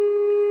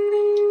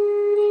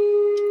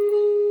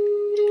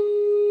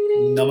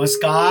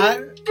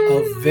Namaskar,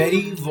 a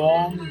very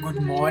warm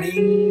good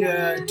morning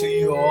to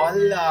you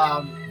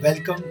all.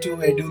 Welcome to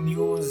Edu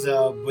News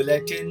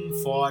Bulletin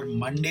for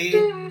Monday,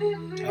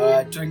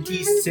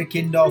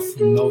 22nd of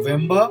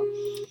November.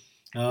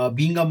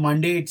 Being a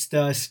Monday, it's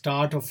the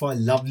start of a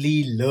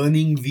lovely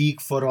learning week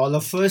for all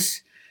of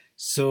us.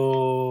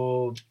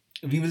 So,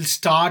 we will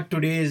start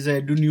today's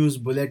Edu News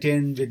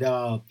Bulletin with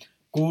a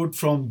quote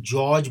from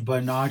George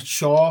Bernard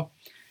Shaw.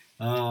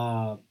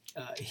 Uh,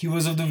 he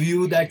was of the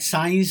view that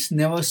science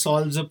never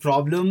solves a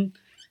problem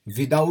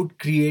without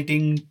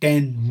creating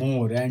 10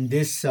 more. And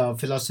this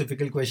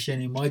philosophical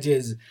question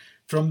emerges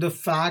from the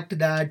fact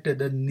that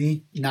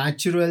the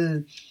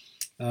natural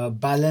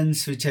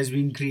balance which has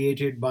been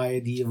created by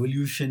the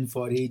evolution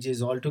for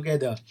ages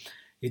altogether,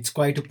 it's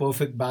quite a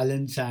perfect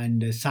balance,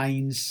 and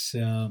science.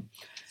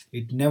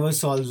 It never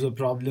solves a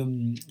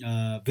problem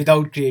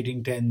without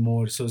creating 10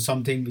 more. So,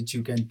 something which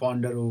you can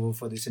ponder over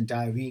for this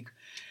entire week.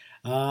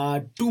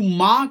 To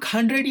mark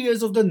 100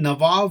 years of the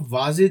Nawab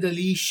Wazid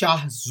Ali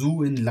Shah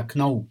Zoo in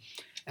Lucknow,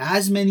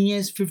 as many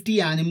as 50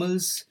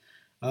 animals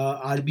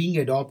are being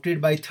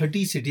adopted by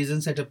 30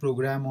 citizens at a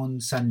program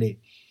on Sunday.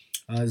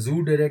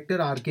 Zoo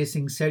director R.K.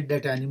 Singh said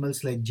that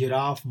animals like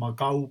giraffe,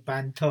 macaw,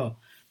 panther,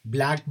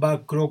 black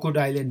buck,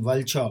 crocodile, and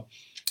vulture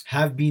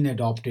have been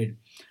adopted.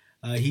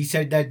 He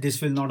said that this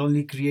will not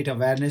only create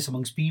awareness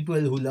amongst people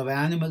who love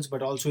animals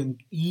but also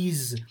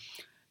ease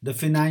the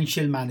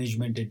financial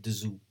management at the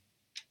zoo.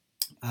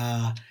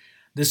 Uh,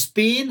 the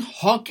Spain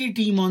hockey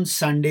team on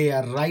Sunday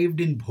arrived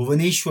in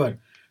Bhubaneswar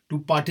to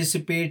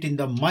participate in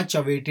the much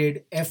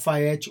awaited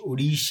FIH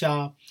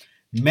Odisha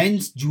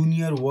Men's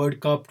Junior World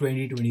Cup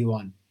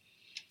 2021.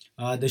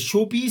 The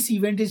showpiece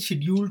event is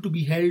scheduled to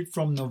be held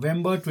from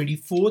November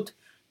 24th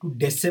to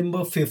December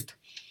 5th.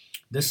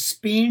 The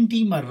Spain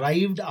team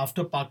arrived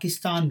after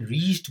Pakistan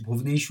reached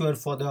Bhubaneswar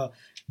for the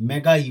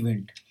mega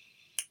event.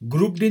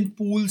 Grouped in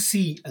Pool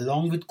C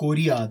along with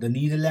Korea, the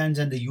Netherlands,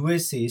 and the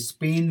USA,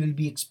 Spain will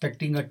be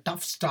expecting a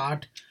tough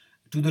start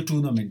to the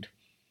tournament.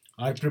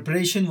 Our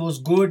preparation was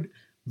good.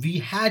 We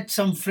had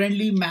some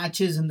friendly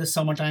matches in the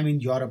summertime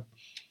in Europe,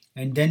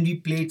 and then we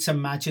played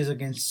some matches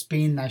against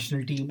Spain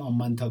national team a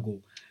month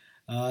ago,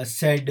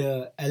 said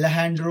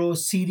Alejandro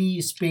Siri,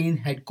 Spain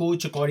head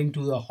coach, according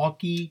to the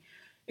Hockey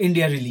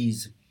India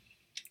release.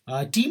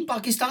 Team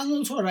Pakistan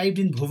also arrived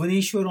in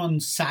Bhubaneswar on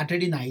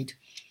Saturday night,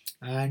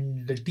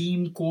 and the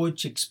team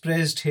coach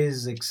expressed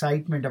his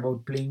excitement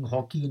about playing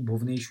hockey in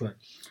Bhubaneswar.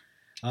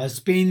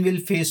 Spain will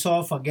face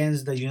off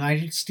against the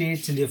United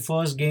States in their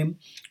first game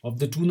of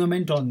the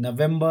tournament on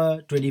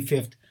November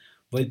 25th,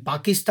 while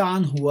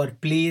Pakistan, who are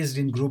placed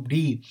in Group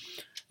D,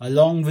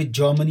 along with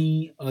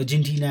Germany,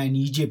 Argentina, and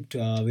Egypt,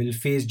 will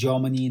face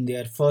Germany in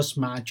their first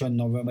match on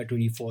November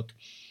 24th.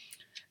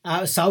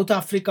 South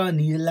Africa,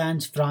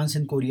 Netherlands, France,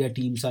 and Korea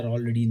teams are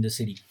already in the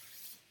city.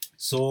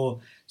 So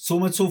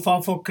much so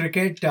far for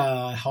cricket.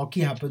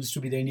 Hockey happens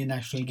to be the Indian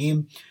national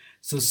game.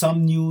 So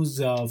some news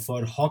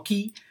for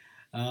hockey.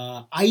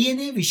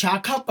 INA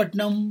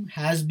Vishakhapatnam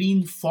has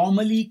been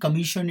formally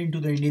commissioned into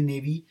the Indian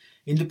Navy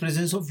in the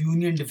presence of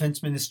Union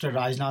Defence Minister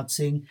Rajnath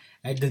Singh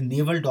at the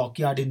Naval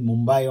Dockyard in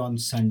Mumbai on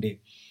Sunday.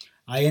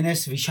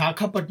 INS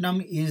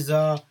Vishakhapatnam is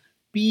a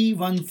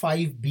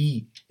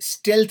P-15B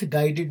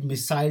stealth-guided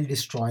missile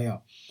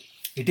destroyer.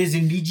 It is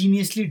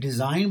indigenously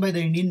designed by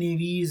the Indian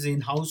Navy's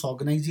in-house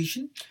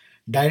organization,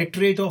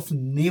 Directorate of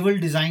Naval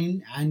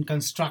Design, and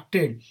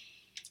constructed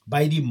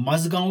by the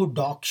Mazgaon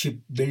Dock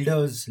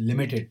Shipbuilders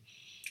Limited.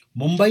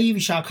 Mumbai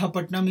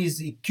Vishakhapatnam is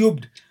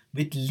equipped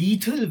with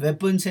lethal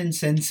weapons and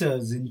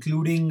sensors,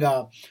 including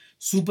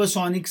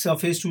supersonic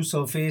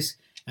surface-to-surface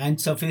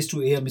and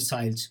surface-to-air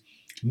missiles,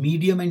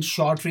 medium and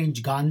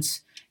short-range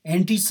guns,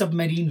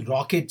 anti-submarine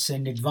rockets,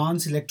 and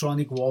advanced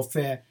electronic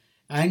warfare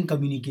and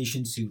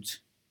communication suits.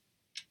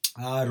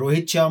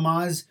 Rohit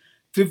Sharma's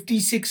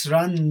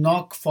 56-run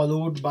knock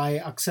followed by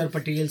Akshar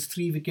Patel's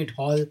 3-wicket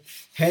haul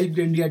helped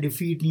India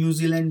defeat New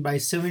Zealand by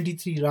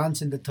 73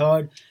 runs in the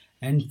third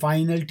and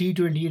final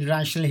T20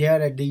 international here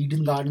at the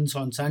Eden Gardens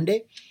on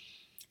Sunday.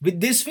 With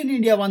this win,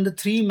 India won the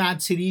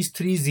 3-match series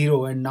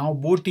 3-0, and now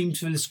both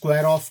teams will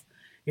square off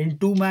in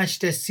 2-match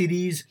test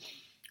series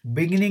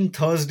beginning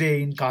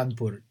Thursday in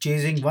Kanpur.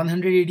 Chasing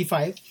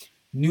 185,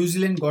 New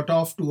Zealand got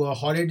off to a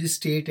horrid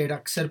state at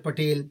Akshar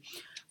Patel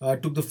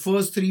took the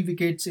first 3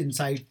 wickets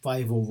inside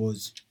 5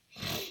 overs.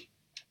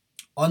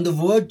 On the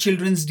World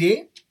Children's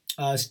Day,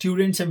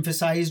 students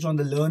emphasized on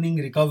the learning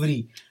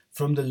recovery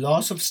from the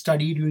loss of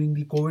study during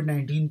the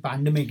COVID-19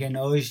 pandemic and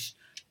urged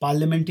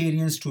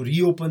parliamentarians to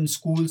reopen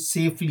schools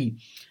safely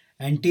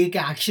and take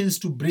actions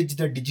to bridge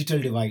the digital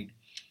divide.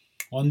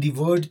 On the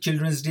World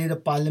Children's Day, the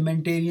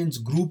Parliamentarians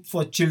Group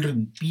for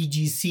Children,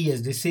 PGC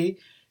as they say,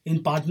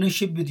 in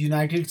partnership with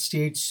United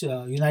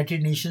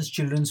Nations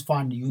Children's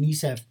Fund,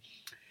 UNICEF,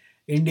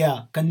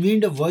 India,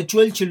 convened a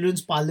virtual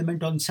Children's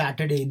Parliament on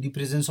Saturday in the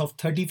presence of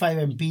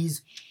 35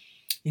 MPs,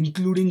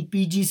 including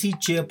PGC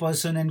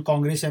Chairperson and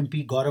Congress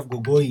MP Gaurav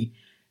Gogoi,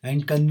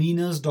 and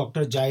conveners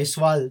Dr.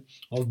 Jaiswal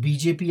of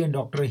BJP and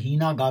Dr.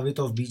 Hina Gavit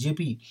of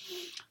BJP.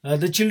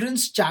 The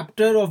children's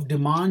chapter of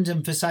demands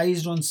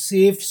emphasized on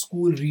safe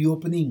school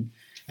reopening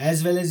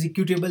as well as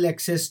equitable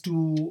access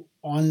to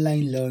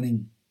online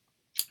learning,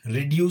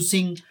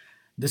 reducing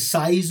the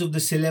size of the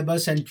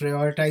syllabus and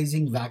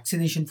prioritizing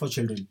vaccination for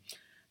children.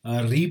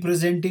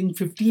 Representing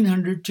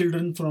 1,500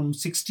 children from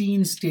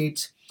 16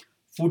 states,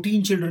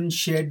 14 children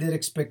shared their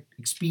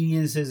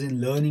experiences in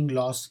learning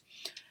loss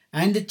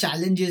and the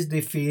challenges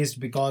they faced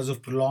because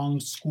of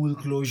prolonged school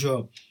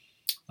closure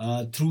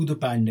through the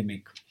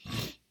pandemic.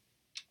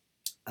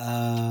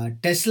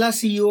 Tesla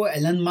CEO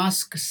Elon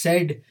Musk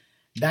said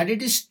that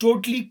it is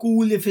totally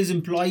cool if his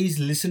employees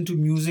listen to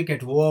music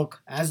at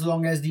work as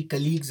long as the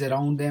colleagues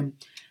around them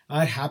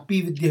are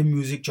happy with their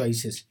music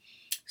choices.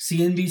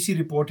 CNBC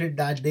reported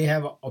that they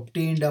have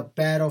obtained a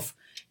pair of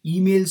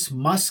emails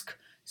Musk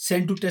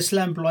sent to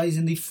Tesla employees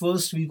in the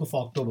first week of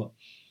October,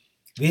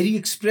 where he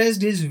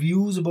expressed his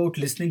views about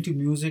listening to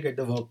music at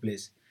the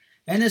workplace.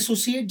 An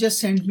associate just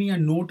sent me a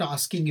note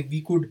asking if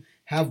we could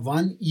have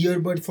one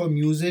earbud for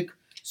music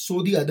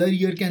so the other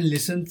ear can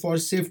listen for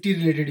safety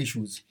related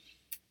issues.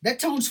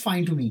 That sounds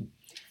fine to me.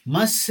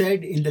 Musk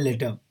said in the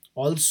letter.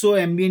 Also,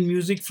 ambient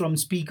music from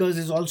speakers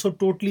is also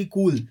totally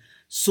cool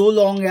so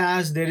long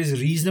as there is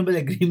reasonable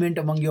agreement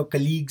among your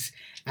colleagues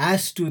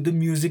as to the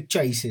music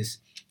choices.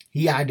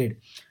 He added,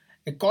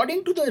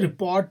 according to the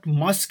report,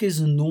 Musk is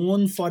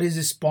known for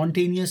his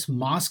spontaneous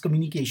mass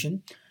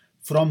communication,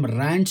 from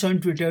rants on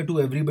Twitter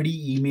to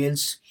everybody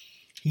emails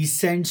he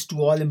sends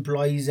to all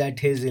employees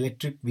at his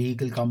electric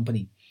vehicle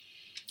company.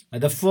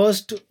 The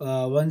first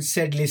one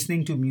said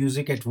listening to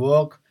music at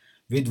work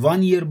with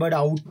one earbud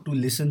out to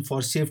listen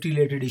for safety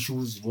related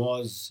issues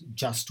was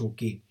just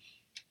okay.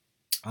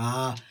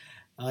 Uh,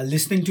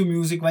 Listening to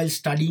music while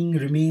studying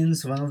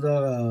remains one of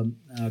the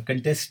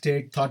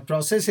contested thought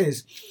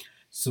processes.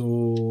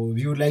 So,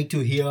 we would like to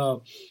hear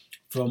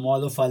from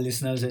all of our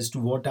listeners as to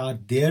what are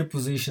their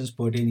positions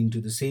pertaining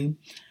to the same.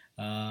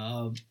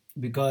 Uh,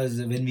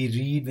 because when we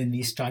read, when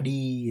we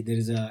study, there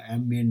is a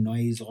ambient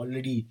noise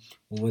already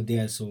over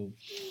there. So,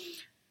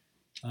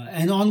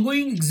 an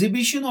ongoing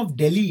exhibition of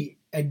Delhi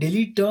at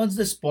Delhi turns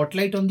the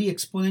spotlight on the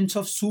exponents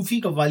of Sufi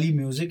Qawwali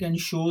music and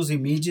shows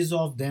images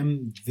of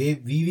them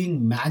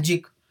weaving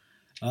magic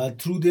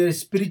through their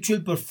spiritual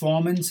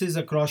performances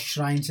across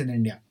shrines in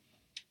India.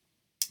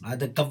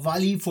 The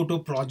Qawwali photo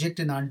project,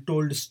 an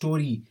untold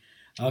story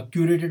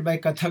curated by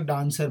Kathak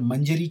dancer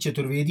Manjari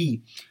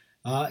Chaturvedi,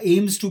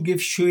 aims to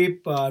give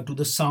shape to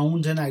the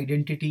sounds and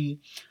identity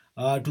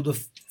to the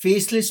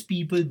faceless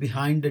people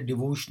behind the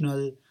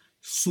devotional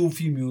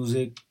Sufi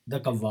music,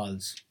 the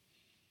Qawwals.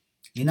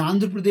 In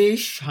Andhra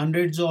Pradesh,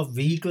 hundreds of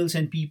vehicles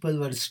and people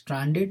were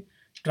stranded.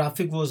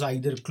 Traffic was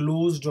either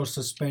closed or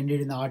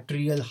suspended in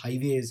arterial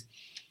highways,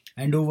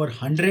 and over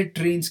 100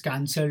 trains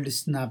cancelled,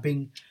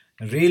 snapping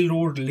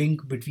railroad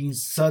link between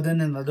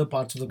southern and other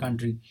parts of the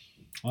country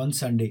on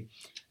Sunday.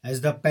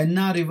 As the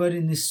Penna River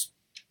in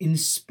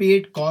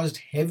spate caused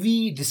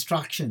heavy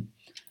destruction,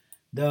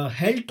 the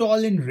hell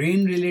toll in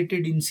rain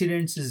related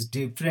incidents is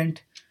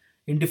different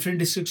in different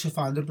districts of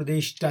Andhra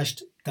Pradesh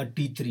touched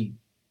 33.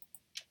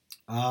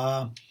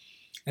 Uh,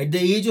 at the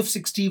age of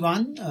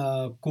 61,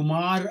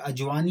 Kumar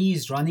Ajwani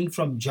is running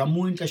from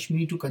Jammu and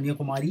Kashmir to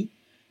Kanyakumari,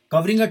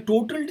 covering a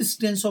total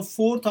distance of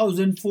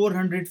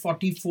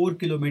 4,444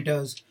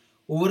 kilometers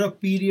over a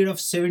period of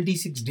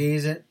 76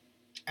 days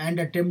and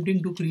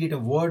attempting to create a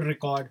world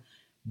record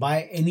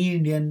by any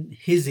Indian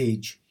his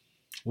age.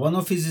 One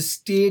of his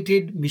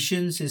stated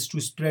missions is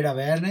to spread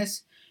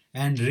awareness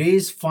and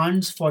raise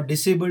funds for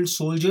disabled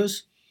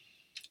soldiers.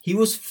 He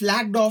was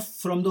flagged off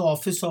from the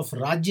office of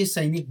Rajya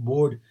Sainik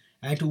Board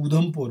at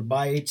Udhampur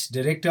by its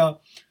director,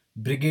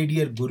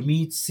 Brigadier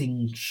Gurmeet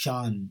Singh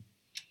Shan.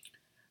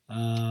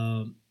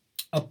 Uh,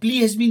 a plea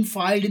has been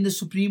filed in the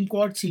Supreme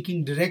Court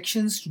seeking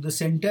directions to the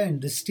centre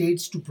and the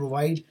states to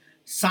provide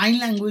sign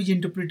language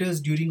interpreters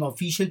during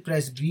official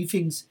press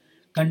briefings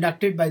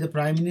conducted by the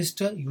Prime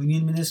Minister,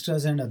 Union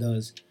Ministers, and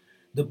others.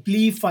 The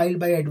plea filed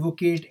by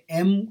Advocate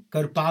M.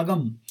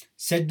 Karpagam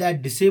said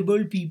that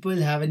disabled people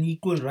have an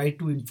equal right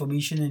to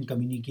information and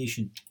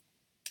communication.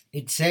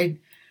 It said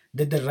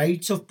that the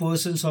Rights of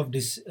Persons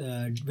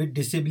with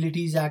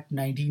Disabilities Act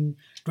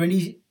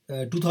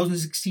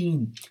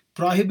 2016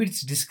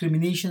 prohibits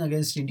discrimination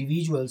against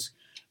individuals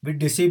with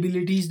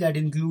disabilities that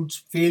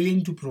includes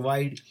failing to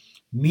provide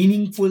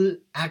meaningful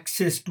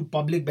access to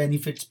public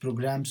benefits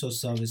programs or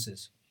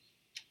services.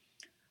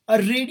 A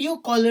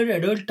radio-collared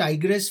adult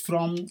tigress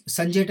from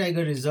Sanjay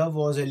Tiger Reserve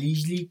was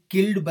allegedly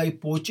killed by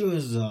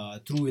poachers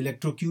through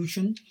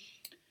electrocution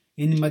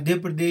in Madhya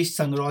Pradesh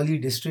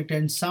Sangrauli district,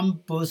 and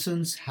some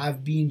persons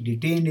have been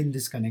detained in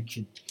this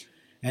connection.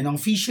 An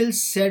official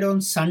said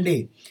on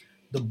Sunday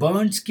the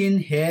burnt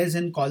skin, hairs,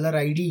 and collar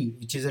ID,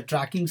 which is a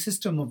tracking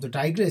system of the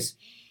tigress,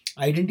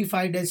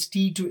 identified as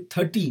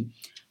T30,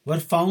 were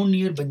found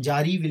near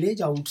Banjari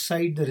village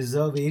outside the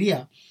reserve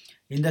area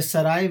in the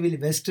Sarai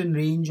Western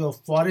range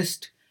of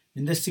forest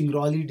in the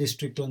Singrauli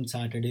district on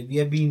Saturday. We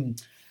have been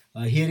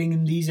hearing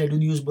in these Edu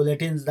News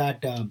bulletins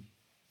that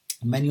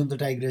many of the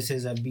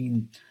tigresses have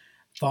been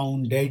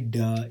found dead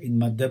in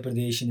Madhya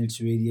Pradesh and its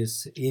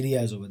various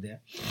areas over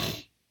there.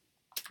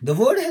 The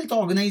World Health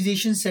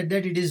Organization said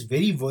that it is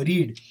very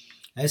worried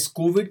as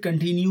COVID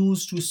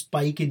continues to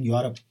spike in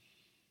Europe.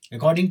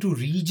 According to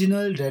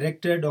Regional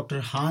Director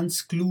Dr.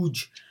 Hans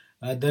Kluge,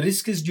 the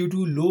risk is due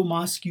to low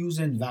mask use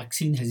and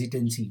vaccine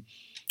hesitancy,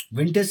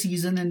 winter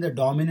season, and the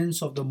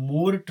dominance of the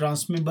more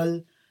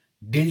transmissible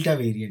Delta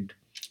variant.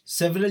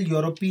 Several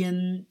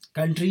European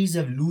countries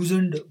have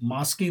loosened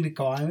masking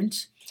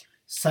requirements,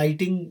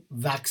 citing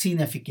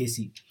vaccine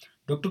efficacy.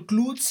 Dr.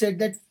 Kluth said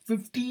that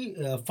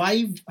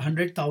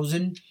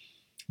 500,000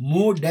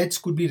 more deaths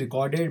could be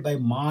recorded by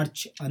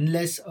March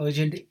unless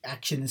urgent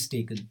action is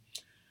taken.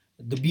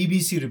 The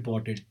BBC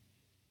reported.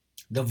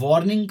 The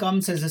warning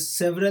comes as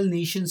several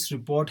nations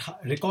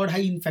record high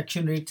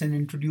infection rates and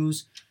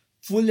introduce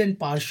full and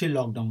partial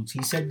lockdowns.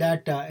 He said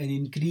that an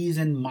increase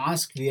in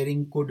mask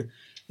wearing could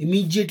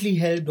immediately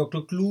help.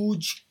 Dr.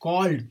 Kluge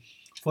called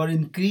for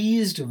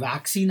increased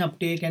vaccine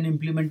uptake and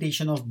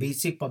implementation of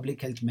basic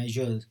public health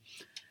measures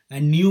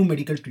and new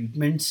medical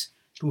treatments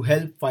to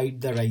help fight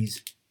the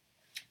rise.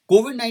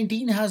 COVID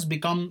 19 has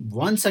become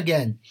once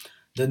again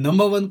the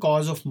number one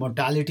cause of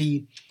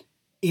mortality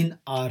in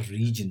our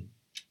region.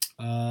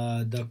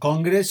 The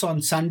Congress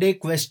on Sunday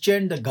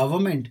questioned the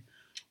government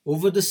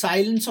over the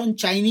silence on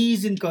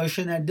Chinese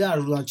incursion at the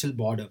Arunachal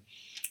border.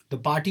 The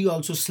party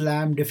also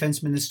slammed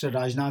Defense Minister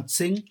Rajnath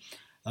Singh.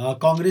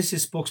 Congress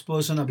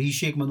spokesperson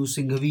Abhishek Manu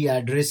Singhvi,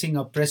 addressing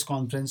a press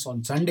conference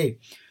on Sunday,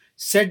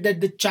 said that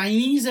the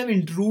Chinese have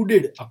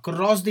intruded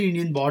across the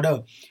Indian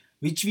border,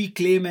 which we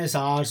claim as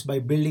ours, by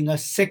building a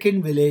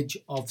second village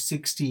of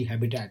 60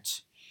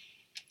 habitats.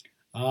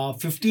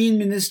 15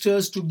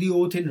 ministers took the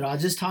oath in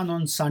Rajasthan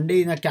on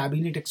Sunday in a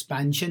cabinet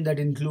expansion that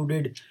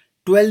included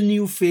 12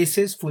 new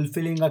faces,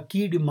 fulfilling a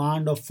key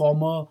demand of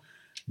former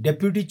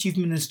Deputy Chief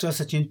Minister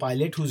Sachin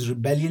Pilot, whose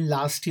rebellion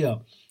last year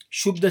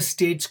shook the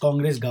state's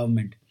Congress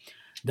government.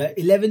 The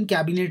 11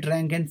 cabinet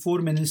rank and 4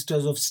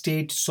 ministers of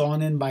state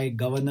sworn in by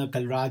Governor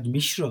Kalraj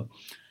Mishra,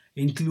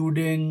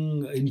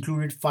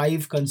 included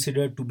 5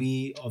 considered to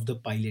be of the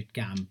Pilot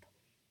camp.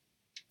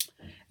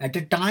 At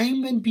a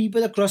time when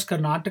people across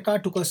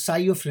Karnataka took a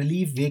sigh of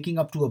relief waking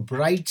up to a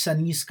bright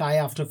sunny sky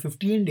after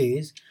 15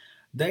 days,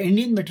 the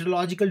Indian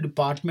Meteorological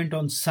Department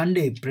on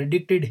Sunday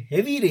predicted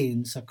heavy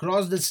rains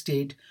across the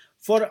state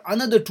for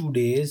another 2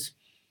 days.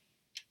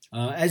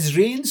 As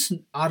rains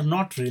are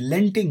not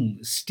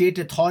relenting, state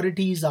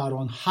authorities are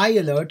on high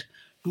alert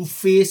to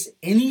face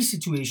any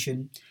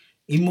situation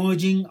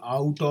emerging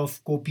out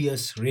of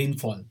copious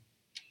rainfall.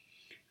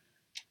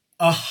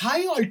 A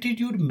high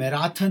altitude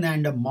marathon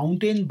and a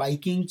mountain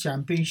biking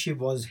championship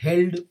was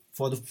held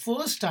for the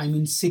first time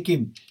in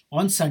Sikkim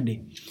on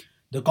Sunday.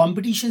 The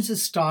competitions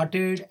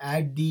started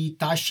at the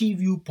Tashi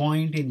View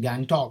Point in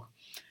Gangtok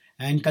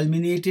and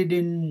culminated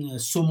in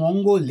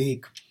Somongo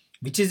Lake,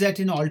 which is at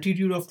an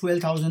altitude of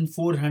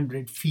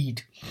 12,400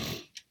 feet.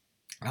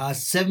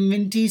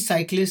 70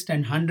 cyclists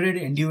and 100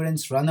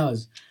 endurance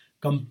runners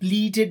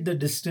completed the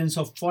distance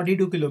of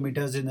 42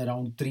 kilometers in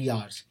around 3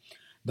 hours.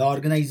 The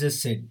organizers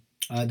said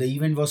the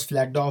event was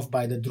flagged off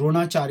by the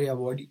Dronacharya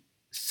Award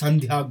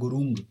Sandhya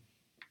Gurung.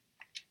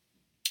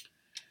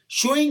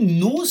 Showing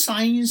no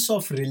signs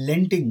of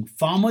relenting,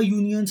 farmer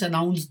unions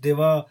announced they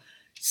were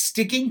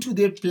sticking to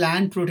their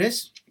planned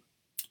protest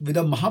with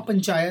a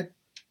Mahapanchayat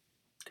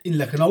in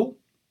Lucknow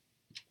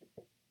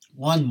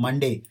on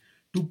Monday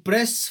to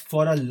press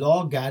for a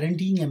law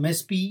guaranteeing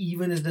MSP,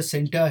 even as the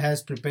centre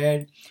has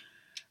prepared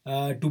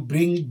to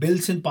bring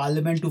bills in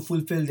parliament to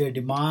fulfill their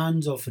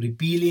demands of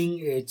repealing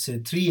its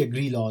 3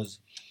 agri laws.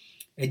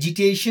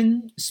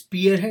 Agitation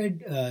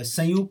spearhead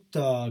Sanyukt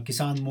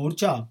Kisan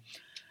Morcha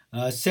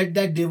said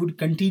that they would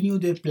continue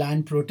their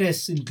planned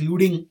protests,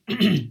 including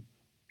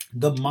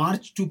the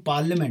march to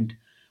parliament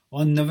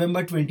on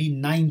November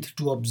 29th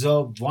to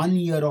observe 1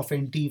 year of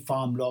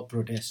anti-farm law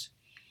protests.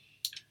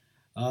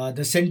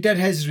 The centre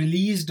has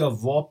released a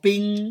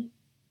whopping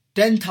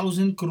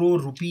 10,000 crore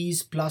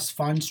rupees plus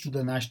funds to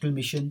the National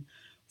Mission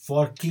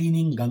for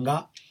Cleaning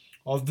Ganga,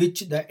 of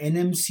which the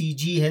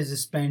NMCG has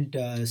spent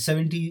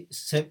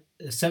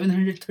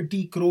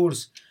 730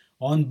 crores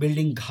on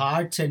building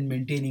ghats and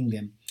maintaining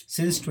them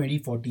since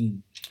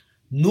 2014.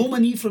 No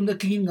money from the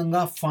Clean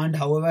Ganga Fund,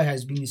 however,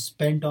 has been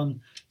spent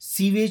on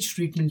sewage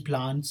treatment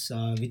plants,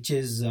 which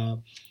has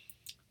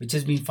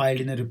been filed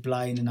in a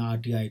reply in an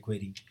RTI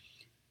query.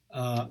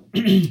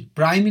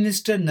 Prime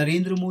Minister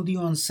Narendra Modi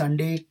on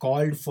Sunday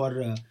called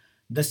for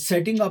the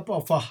setting up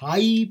of a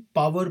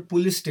high-power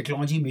police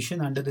technology mission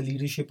under the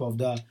leadership of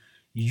the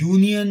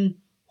Union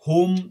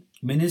Home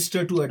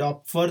Minister to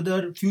adopt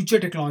further future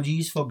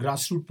technologies for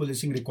grassroots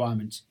policing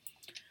requirements.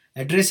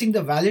 Addressing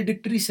the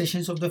valedictory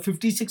sessions of the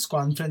 56th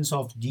Conference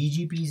of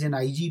DGPs and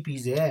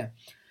IGPs there,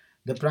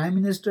 the Prime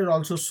Minister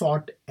also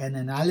sought an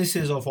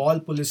analysis of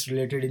all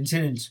police-related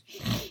incidents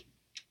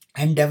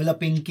and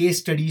developing case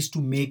studies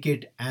to make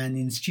it an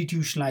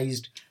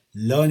institutionalized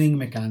learning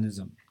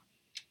mechanism.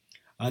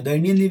 The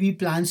Indian Navy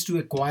plans to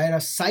acquire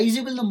a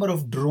sizable number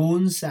of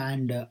drones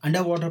and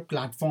underwater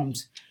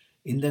platforms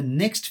in the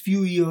next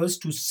few years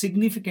to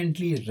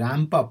significantly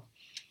ramp up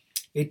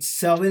its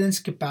surveillance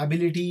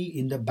capability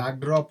in the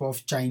backdrop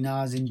of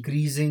China's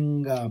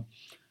increasing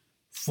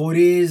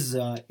forays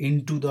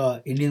into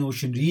the Indian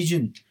Ocean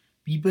region.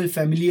 People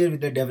familiar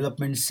with the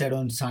development said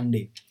on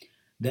Sunday.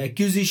 The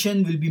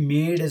acquisition will be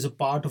made as a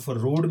part of a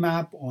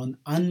roadmap on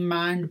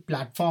unmanned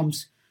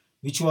platforms,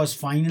 which was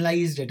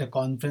finalized at a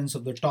conference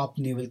of the top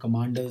naval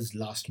commanders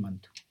last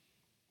month.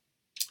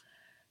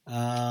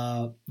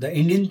 The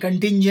Indian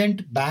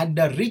contingent bagged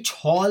a rich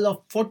haul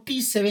of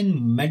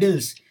 47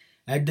 medals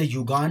at the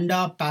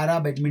Uganda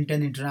Para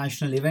Badminton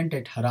International event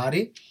at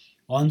Harare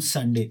on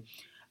Sunday.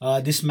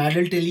 This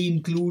medal tally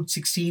includes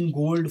 16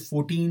 gold,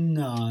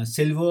 14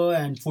 silver,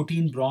 and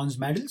 14 bronze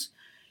medals.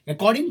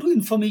 According to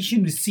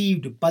information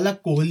received,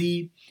 Palak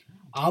Kohli,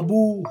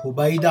 Abu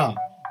Hubaida,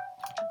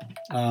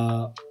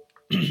 uh,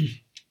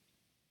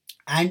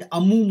 and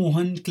Ammu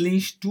Mohan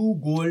clinched 2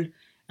 gold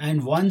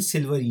and 1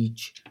 silver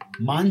each.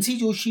 Mansi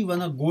Joshi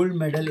won a gold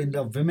medal in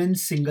the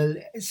women's single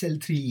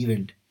SL3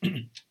 event.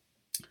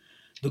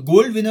 The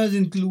gold winners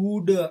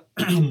include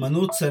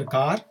Manoj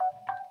Sarkar,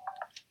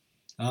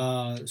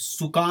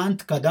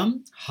 Sukant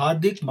Kadam,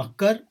 Hardik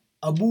Makkar,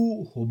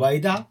 Abu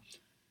Hubaida,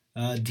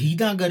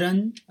 Dheena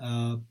Garan,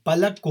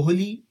 Palak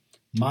Kohli,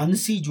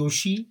 Mansi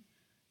Joshi,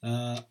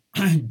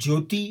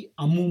 Jyoti,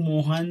 Ammu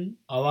Mohan,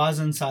 Awaz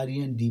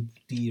Ansari, and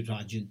Deepti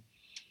Rajan.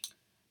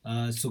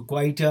 So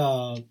quite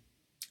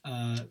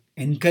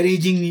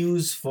encouraging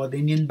news for the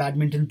Indian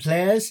badminton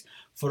players.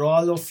 For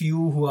all of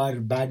you who are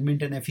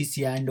badminton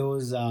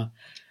aficionados,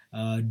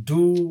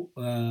 do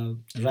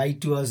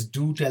write to us.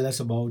 Do tell us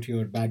about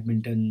your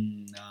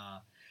badminton,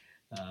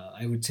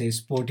 I would say,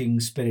 sporting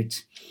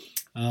spirits.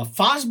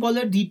 Fast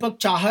bowler Deepak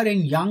Chahar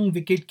and young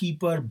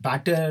wicket-keeper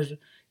batter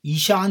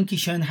Ishan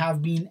Kishan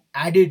have been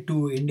added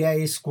to India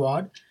A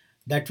squad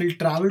that will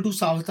travel to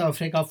South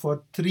Africa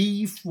for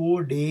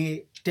 3-4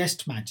 day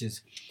test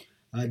matches.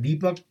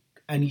 Deepak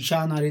and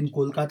Ishan are in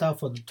Kolkata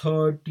for the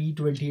third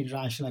T20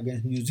 international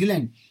against New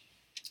Zealand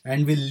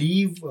and will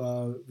leave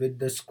with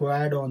the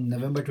squad on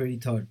November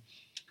 23rd.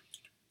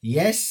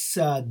 Yes,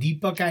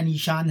 Deepak and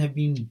Ishan have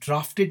been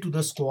drafted to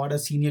the squad. A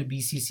senior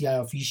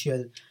BCCI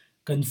official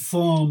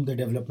confirmed the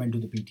development to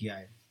the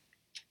PTI.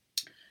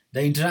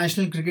 The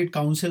International Cricket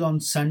Council on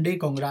Sunday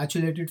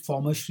congratulated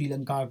former Sri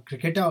Lanka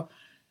cricketer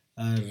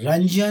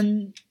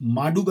Ranjan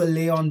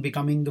Madugalle on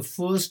becoming the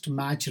first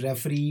match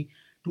referee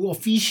to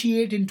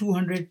officiate in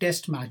 200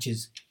 test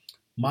matches.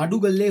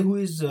 Madugalle,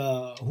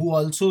 who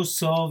also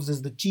serves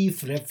as the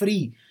chief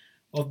referee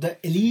of the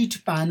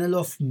elite panel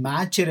of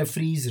match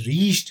referees,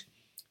 reached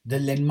the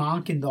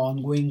landmark in the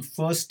ongoing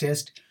first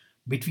test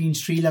between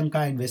Sri Lanka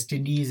and West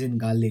Indies in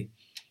Galle.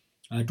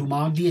 To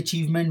mark the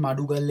achievement,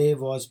 Madugalle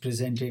was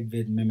presented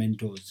with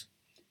mementos.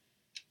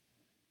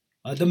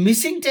 The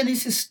missing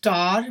tennis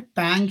star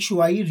Pang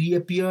Shuai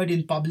reappeared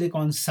in public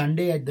on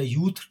Sunday at the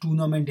youth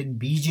tournament in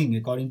Beijing,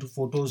 according to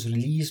photos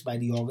released by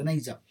the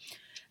organizer,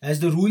 as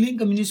the ruling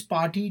Communist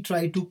Party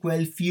tried to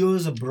quell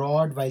fears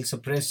abroad while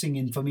suppressing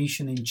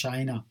information in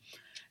China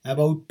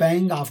about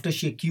Peng after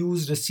she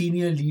accused a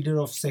senior leader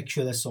of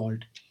sexual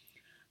assault.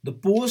 The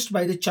post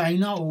by the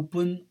China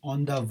Open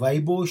on the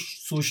Weibo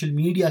social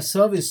media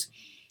service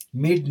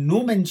made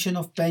no mention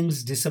of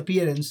Peng's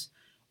disappearance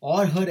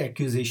or her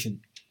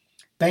accusation.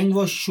 Peng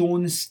was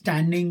shown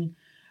standing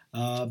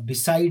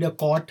beside a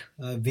court,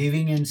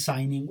 waving and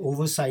signing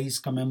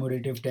oversized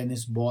commemorative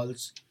tennis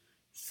balls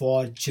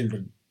for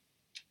children.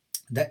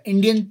 The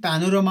Indian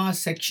Panorama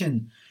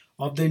section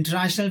of the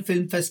International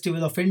Film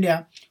Festival of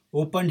India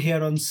opened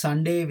here on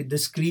Sunday with the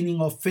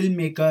screening of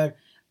filmmaker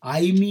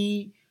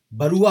Aimi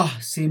Barua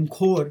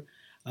Semkhor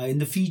in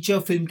the feature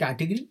film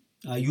category.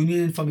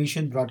 Union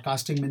Information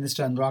Broadcasting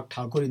Minister Anurag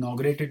Thakur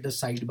inaugurated the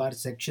sidebar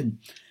section,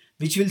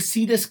 which will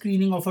see the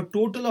screening of a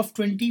total of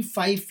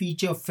 25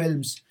 feature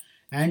films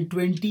and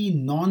 20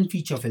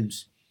 non-feature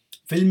films.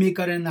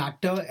 Filmmaker and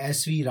actor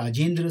S.V.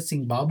 Rajendra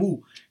Singh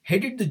Babu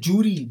headed the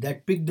jury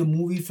that picked the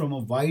movie from a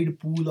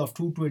wide pool of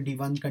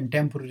 221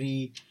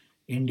 contemporary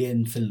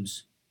Indian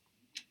films.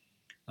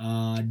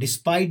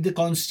 Despite the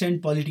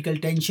constant political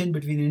tension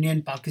between India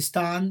and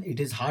Pakistan, it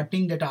is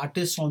heartening that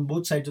artists on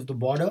both sides of the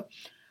border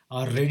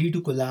are ready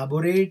to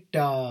collaborate,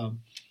 says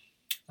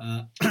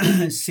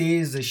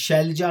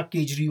Shailja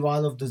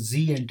Kejriwal of the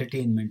Z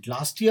Entertainment.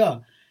 Last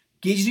year,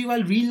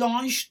 Kejriwal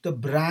relaunched the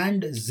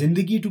brand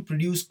Zindagi to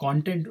produce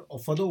content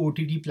for the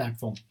OTT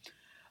platform.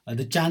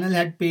 The channel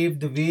had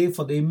paved the way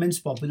for the immense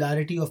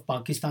popularity of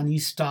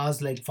Pakistani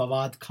stars like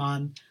Fawad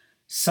Khan,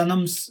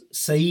 Sanam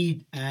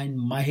Saeed, and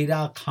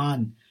Mahira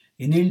Khan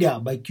in India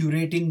by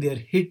curating their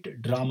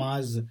hit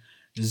dramas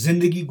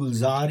Zindagi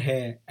Gulzar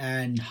Hai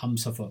and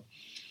Humsafar.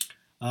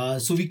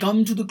 So we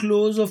come to the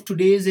close of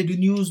today's Edu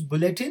News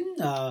Bulletin.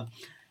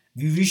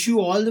 We wish you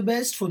all the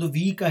best for the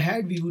week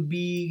ahead. We would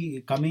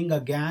be coming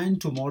again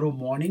tomorrow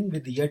morning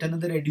with yet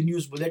another Edu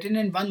News Bulletin.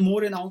 And one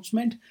more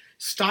announcement.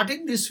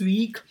 Starting this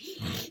week,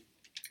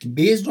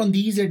 based on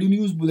these Edu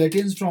News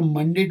Bulletins from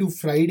Monday to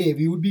Friday,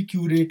 we would be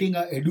curating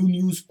a Edu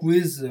News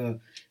quiz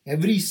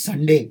every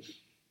Sunday.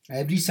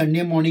 every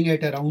Sunday morning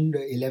at around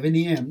 11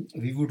 a.m.,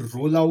 we would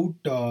roll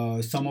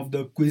out some of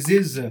the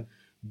quizzes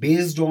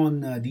based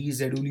on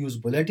these Edu News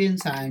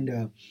bulletins,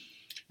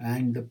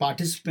 and the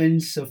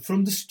participants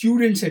from the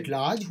students at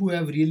large who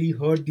have really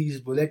heard these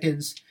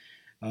bulletins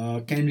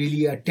can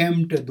really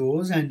attempt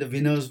those, and the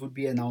winners would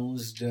be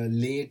announced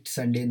late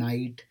Sunday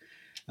night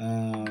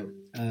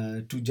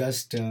to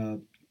just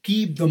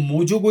keep the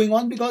mojo going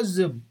on, because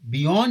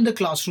beyond the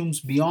classrooms,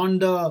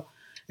 beyond the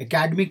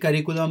academic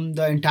curriculum,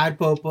 the entire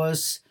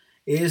purpose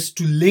is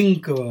to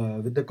link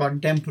with the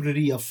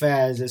contemporary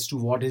affairs as to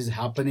what is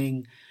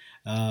happening,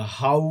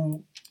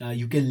 how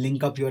you can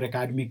link up your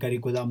academic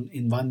curriculum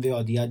in one way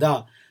or the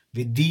other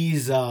with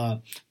these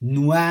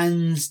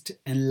nuanced,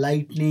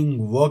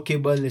 enlightening,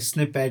 workable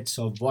snippets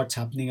of what's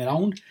happening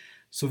around.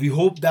 So we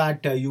hope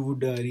that you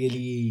would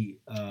really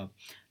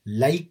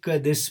like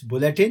this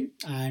bulletin,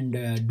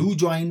 and do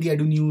join the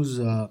Edu News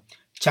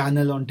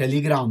channel on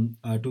Telegram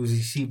to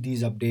receive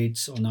these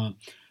updates on a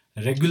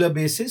regular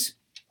basis.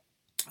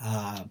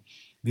 Uh,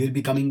 we'll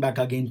be coming back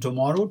again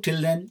tomorrow.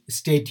 Till then,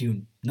 stay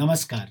tuned.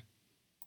 Namaskar.